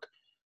didn't work.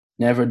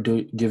 Never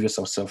do give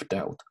yourself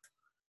self-doubt.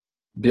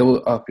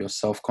 Build up your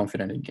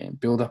self-confidence again.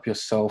 Build up your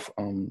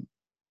self-worth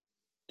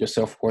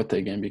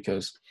again,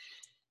 because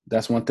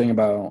that's one thing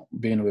about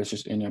being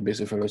in a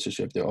abusive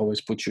relationship. They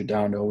always put you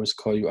down. They always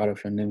call you out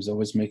of your names. They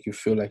always make you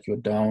feel like you're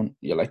down.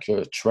 You're like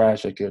you're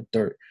trash, like you're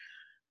dirt.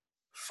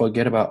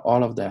 Forget about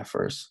all of that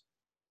first.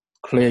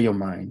 Clear your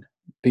mind.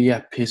 Be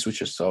at peace with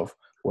yourself.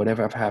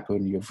 Whatever have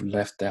happened, you've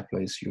left that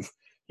place.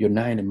 You're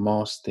not in a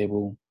more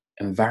stable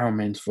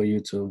environment for you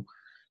to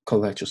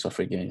collect yourself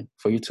again.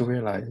 For you to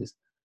realize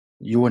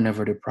you were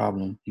never the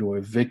problem. You were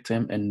a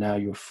victim, and now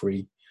you're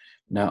free.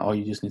 Now all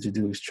you just need to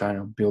do is try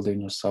to build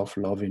in your self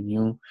love in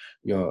you,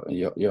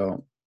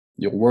 your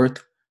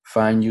worth.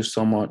 Find you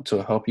someone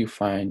to help you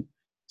find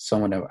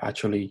someone that will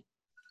actually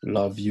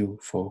love you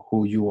for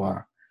who you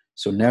are.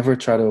 So never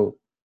try to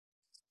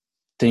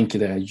think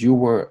that you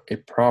were a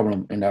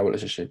problem in that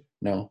relationship.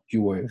 No,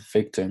 you were a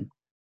victim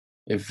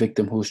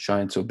who's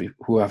trying to be,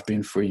 who have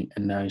been free,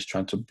 and now he's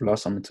trying to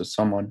blossom into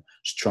someone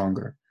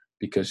stronger.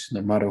 Because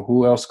no matter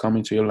who else come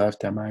into your life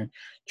that might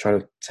try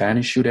to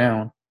tarnish you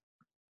down,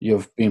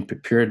 you've been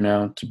prepared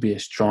now to be a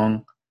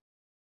strong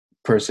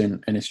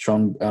person and a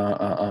strong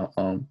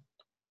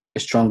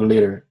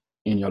leader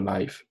in your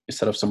life.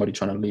 Instead of somebody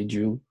trying to lead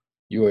you,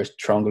 you are a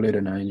strong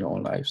leader now in your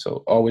own life.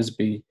 So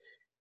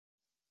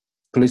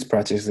please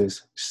practice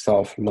this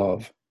self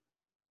love,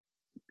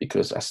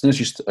 because as soon as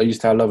you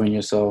start loving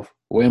yourself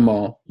way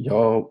more,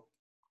 your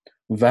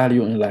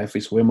value in life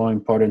is way more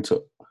important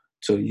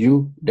to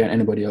you than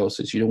anybody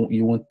else's. You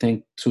won't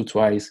think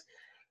twice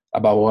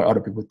about what other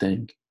people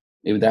think.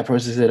 If that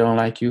person says they don't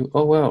like you,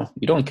 oh well,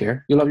 you don't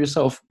care. You love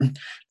yourself.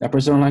 That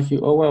person don't like you,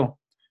 oh well.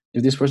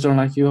 If this person don't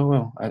like you, oh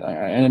well. At the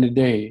end of the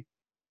day,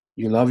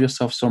 you love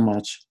yourself so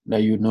much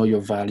that you know your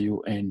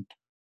value and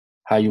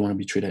how you want to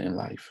be treated in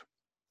life.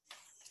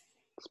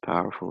 It's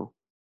powerful.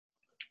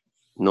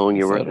 Knowing I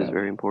your feel worth is that.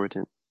 very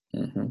important.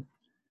 Mm-hmm.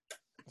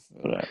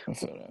 I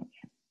feel that.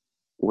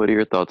 What are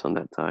your thoughts on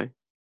that, Ty?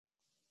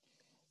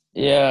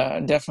 Yeah, I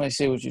definitely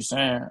see what you're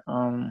saying.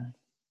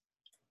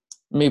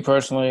 Me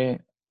personally,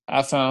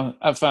 I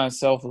find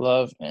self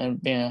love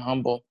and being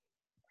humble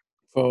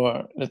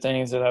for the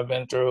things that I've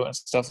been through and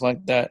stuff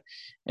like that,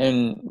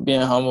 and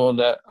being humble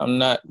that I'm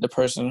not the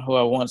person who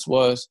I once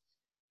was.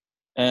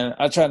 And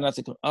I try not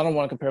to. I don't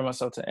want to compare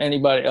myself to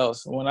anybody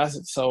else. From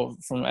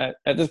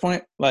at this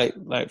point, like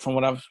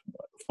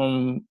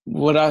from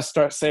what I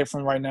start saying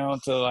from right now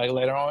to like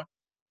later on,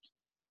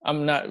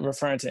 I'm not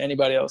referring to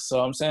anybody else.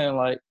 So I'm saying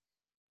like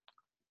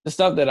the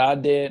stuff that I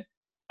did,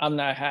 I'm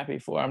not happy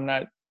for. I'm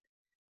not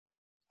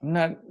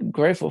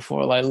grateful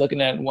for, like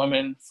looking at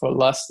women for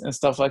lust and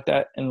stuff like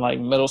that in like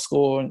middle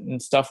school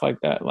and stuff like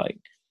that. Like,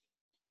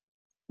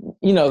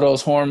 you know,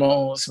 those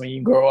hormones when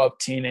you grow up,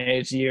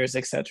 teenage years,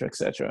 et cetera, et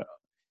cetera.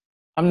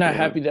 I'm not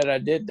Yeah. happy that I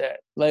did that.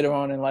 Later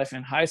on in life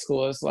in high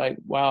school, it's like,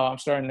 wow, I'm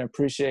starting to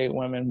appreciate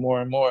women more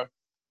and more.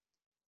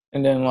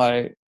 And then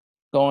like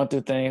going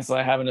through things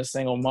like having a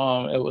single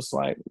mom, it was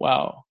like,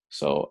 wow.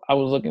 So I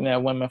was looking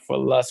at women for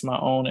lust, my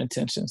own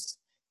intentions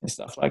and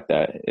stuff like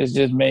that. It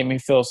just made me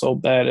feel so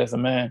bad as a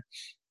man.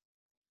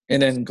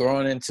 And then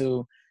growing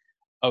into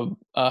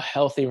a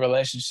healthy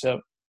relationship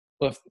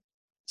with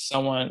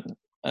someone,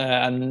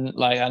 I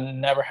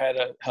never had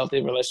a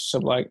healthy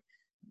relationship like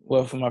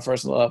with my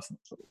first love.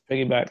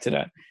 Piggyback to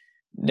that.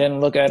 Didn't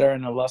look at her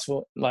in a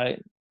lustful,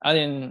 like I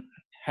didn't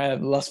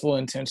have lustful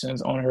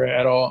intentions on her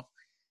at all.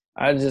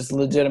 I just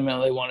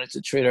legitimately wanted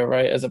to treat her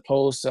right, as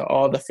opposed to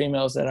all the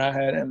females that I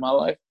had in my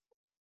life.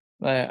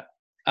 Like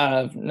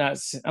I'm not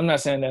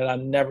saying that I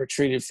never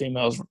treated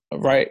females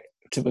right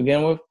to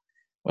begin with.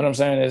 What I'm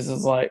saying is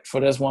like for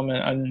this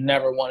woman, I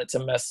never wanted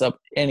to mess up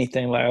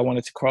anything. Like I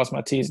wanted to cross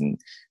my T's and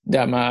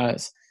dot my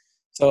I's.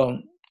 So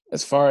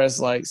as far as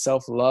like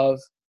self love,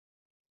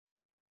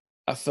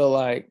 I feel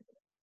like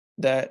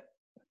that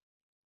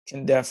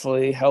can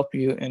definitely help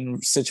you in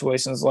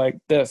situations like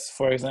this.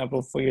 For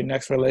example, for your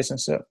next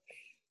relationship.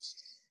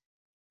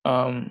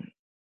 I'm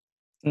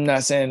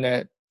not saying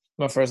that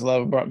my first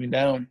love brought me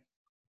down.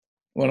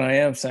 What I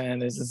am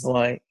saying is it's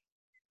like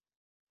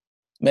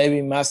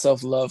maybe my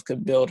self love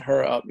could build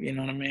her up, you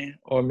know what I mean?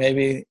 Or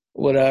maybe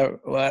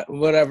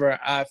whatever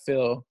I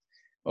feel,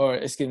 or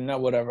excuse me,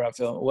 not whatever I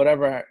feel,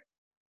 whatever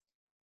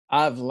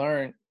I've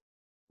learned,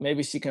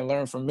 maybe she can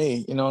learn from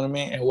me, you know what I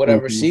mean? And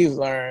whatever Mm-hmm. she's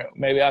learned,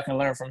 maybe I can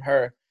learn from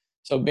her.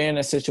 So being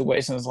in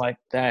situations like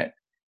that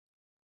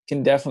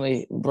can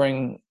definitely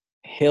bring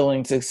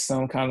healing to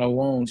some kind of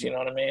wounds, you know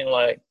what I mean?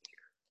 Like,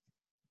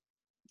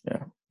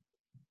 yeah.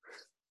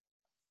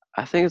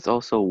 I think it's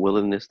also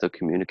willingness to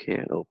communicate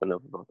and open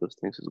up about those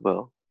things as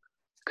well.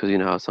 Because you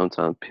know how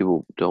sometimes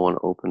people don't want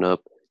to open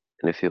up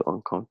and they feel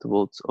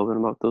uncomfortable to open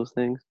about those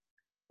things.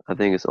 I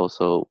think it's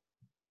also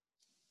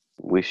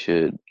we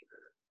should,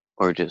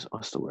 or just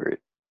what's the word,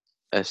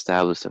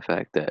 establish the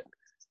fact that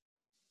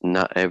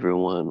not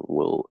everyone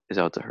will is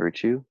out to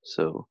hurt you.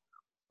 So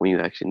when you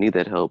actually need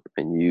that help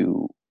and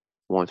you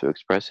want to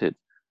express it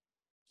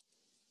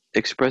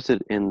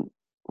in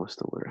what's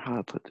the word? How do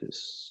I put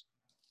this?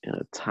 In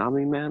a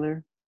timely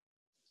manner.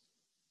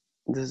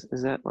 Is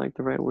that like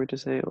the right word to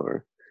say,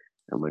 or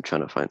am I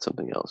trying to find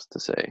something else to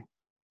say?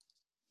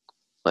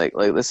 Like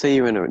let's say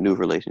you're in a new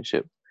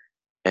relationship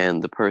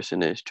and the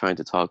person is trying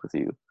to talk with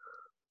you,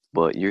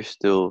 but you're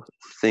still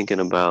thinking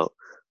about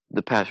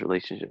the past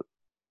relationship.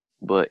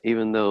 But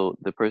even though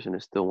the person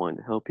is still wanting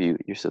to help you,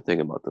 you're still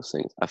thinking about those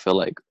things. I feel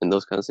like in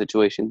those kind of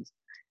situations,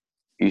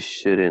 you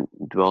shouldn't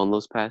dwell on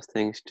those past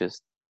things.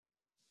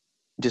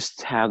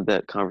 Just have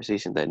that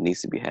conversation that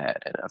needs to be had,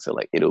 and I feel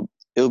like it'll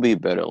be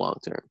better long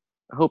term.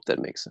 I hope that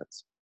makes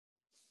sense.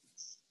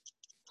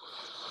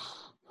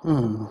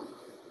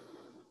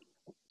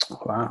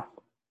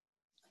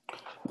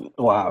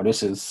 Wow,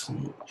 this has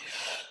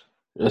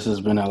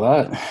been a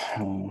lot.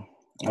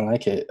 I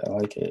like it.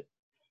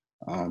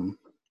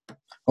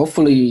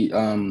 Hopefully,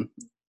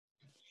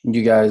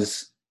 you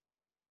guys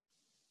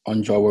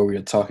enjoy what we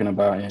are talking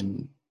about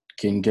and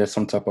can get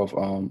some type of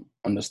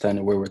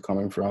understanding where we're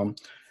coming from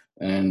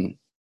and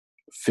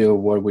feel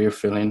what we're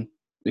feeling,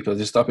 because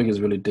this topic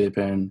is really deep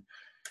and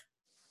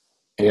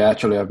it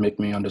actually have made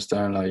me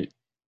understand like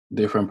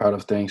different part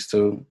of things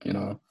too,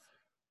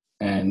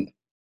 and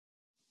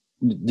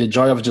the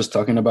joy of just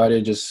talking about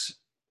it, just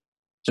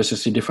to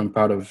see different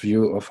part of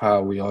view of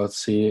how we all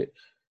see it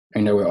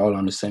and that we're all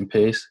on the same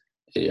pace.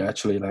 It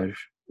actually like,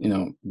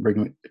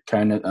 bring me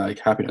kind of like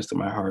happiness to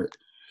my heart.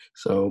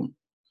 So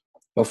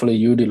hopefully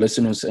you, the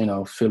listeners,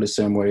 feel the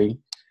same way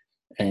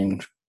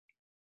and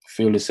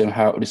feel the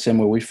same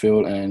way we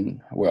feel,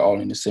 and we're all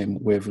in the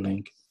same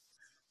wavelength.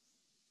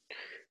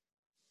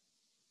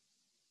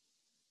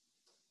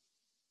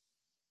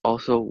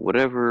 Also,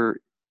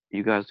 whatever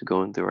you guys are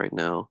going through right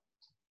now,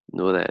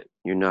 know that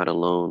you're not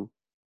alone.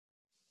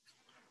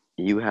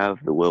 You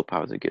have the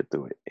willpower to get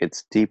through it.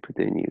 It's deeper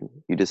than you.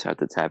 You just have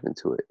to tap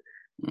into it.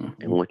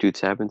 Mm-hmm. And once you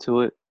tap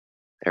into it,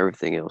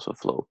 everything else will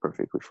flow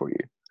perfectly for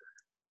you.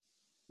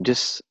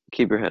 Just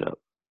keep your head up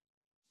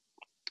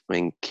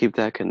and keep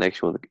that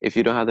connection with. If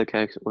you don't have the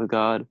connection with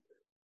God,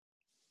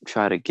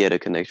 try to get a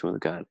connection with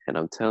God. And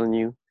I'm telling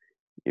you,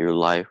 your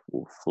life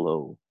will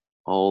flow.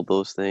 All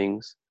those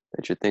things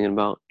that you're thinking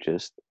about,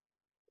 just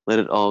let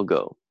it all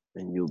go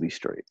and you'll be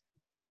straight.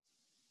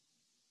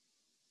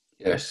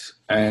 Yes.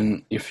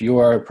 And if you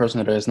are a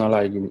person that is not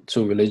like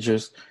too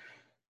religious,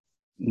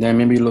 then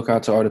maybe look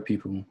out to other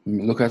people.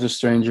 Look out to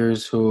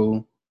strangers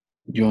who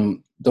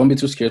you don't be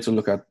too scared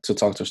to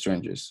talk to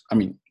strangers. I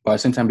mean, but at the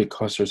same time, be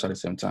cautious at the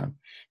same time,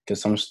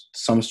 because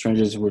some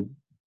strangers would,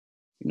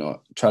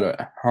 try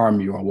to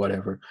harm you or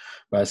whatever.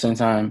 But at the same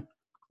time,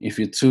 if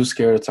you're too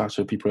scared to talk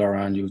to people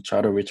around you,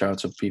 try to reach out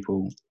to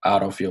people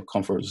out of your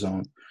comfort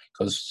zone,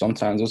 because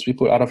sometimes those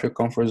people out of your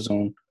comfort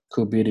zone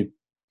could be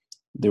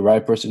the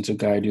right person to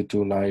guide you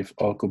through life,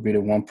 or could be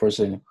the one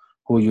person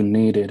who you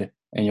needed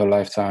in your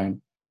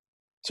lifetime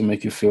to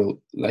make you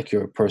feel like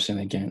you're a person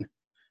again.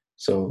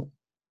 So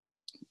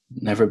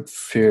never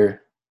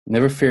fear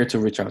to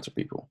reach out to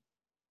people.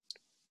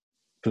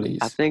 Please.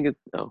 I think it's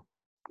go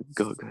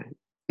ahead.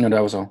 No,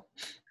 that was all.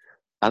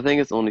 I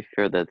think it's only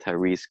fair that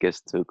Tyrese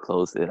gets to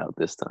close it out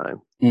this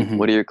time. Mm-hmm.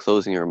 What are your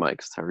closing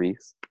remarks,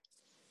 Tyrese?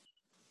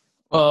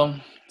 Well,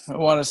 I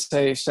want to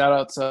say shout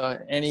out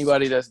to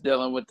anybody that's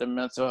dealing with the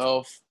mental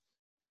health.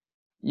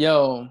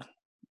 Yo,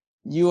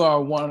 you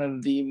are one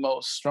of the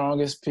most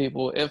strongest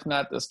people, if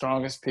not the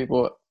strongest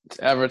people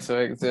ever to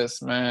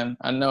exist, man.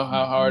 I know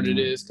how hard it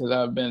is because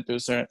I've been through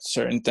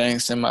certain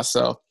things in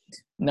myself.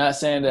 Not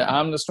saying that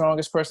I'm the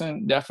strongest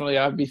person. Definitely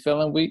I'd be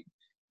feeling weak.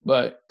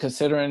 But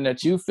considering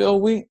that you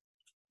feel weak,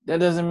 that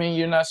doesn't mean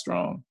you're not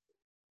strong.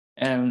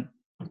 And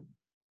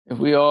if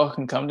we all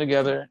can come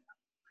together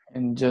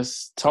and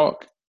just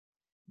talk,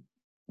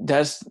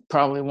 that's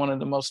probably one of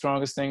the most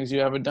strongest things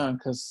you ever done,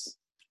 because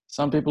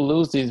some people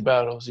lose these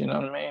battles, you know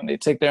what I mean? They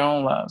take their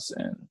own lives,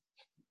 and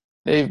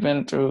they've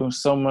been through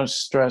so much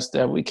stress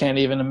that we can't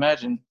even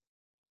imagine.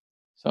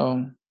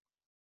 So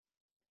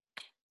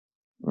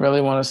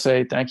really want to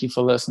say thank you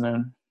for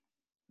listening.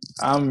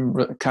 I'm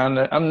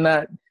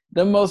not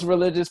the most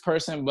religious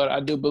person, but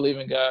I do believe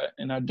in God,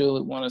 and I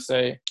do want to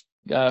say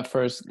God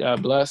first.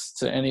 God bless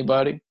to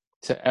anybody,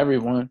 to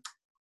everyone.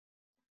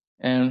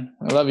 And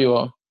I love you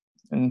all.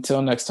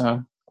 Until next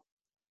time.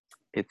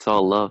 It's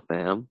all love,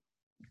 fam.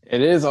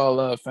 It is all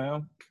love,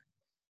 fam.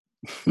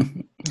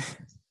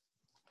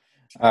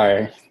 All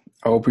right.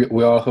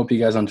 We all hope you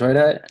guys enjoy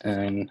that,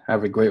 and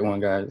have a great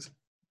one, guys.